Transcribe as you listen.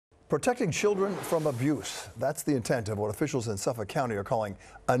Protecting children from abuse. That's the intent of what officials in Suffolk County are calling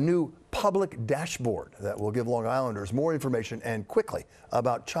a new public dashboard that will give Long Islanders more information and quickly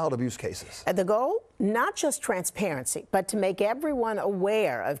about child abuse cases. And the goal? Not just transparency, but to make everyone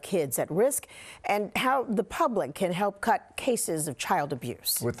aware of kids at risk and how the public can help cut cases of child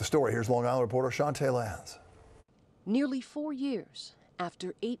abuse. With the story, here's Long Island reporter Chantee Lans. Nearly 4 years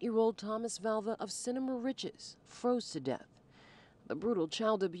after 8-year-old Thomas Valva of Cinema Riches froze to death, the brutal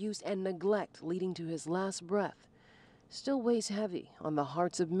child abuse and neglect leading to his last breath still weighs heavy on the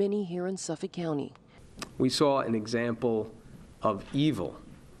hearts of many here in Suffolk County. We saw an example of evil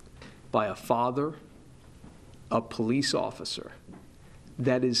by a father, a police officer,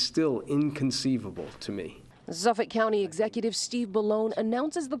 that is still inconceivable to me. Suffolk County Executive Steve Bellone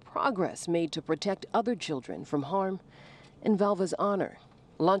announces the progress made to protect other children from harm in Valva's honor,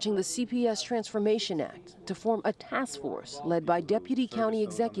 launching the CPS Transformation Act to form a task force led by Deputy County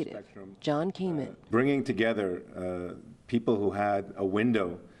Executive John Kamen. Bringing together people who had a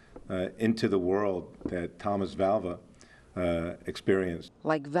window into the world that Thomas Valva experienced.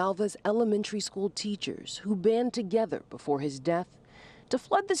 Like Valva's elementary school teachers who band together before his death to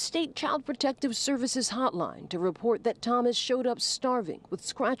flood the State Child Protective Services hotline to report that Thomas showed up starving with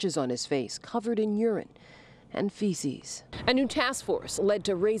scratches on his face covered in urine and feces. A new task force led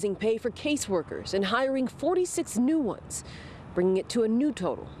to raising pay for caseworkers and hiring 46 new ones, bringing it to a new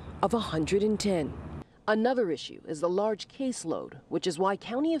total of 110. Another issue is the large caseload, which is why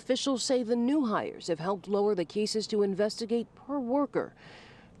county officials say the new hires have helped lower the cases to investigate per worker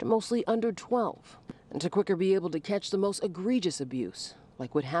to mostly under 12, and to quicker be able to catch the most egregious abuse,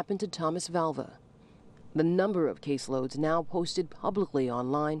 like what happened to Thomas Valva. The number of caseloads now posted publicly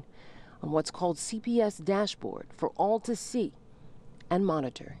online on what's called CPS dashboard for all to see and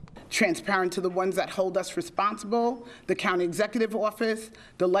monitor. Transparent to the ones that hold us responsible, the county executive office,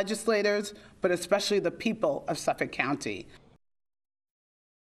 the legislators, but especially the people of Suffolk County.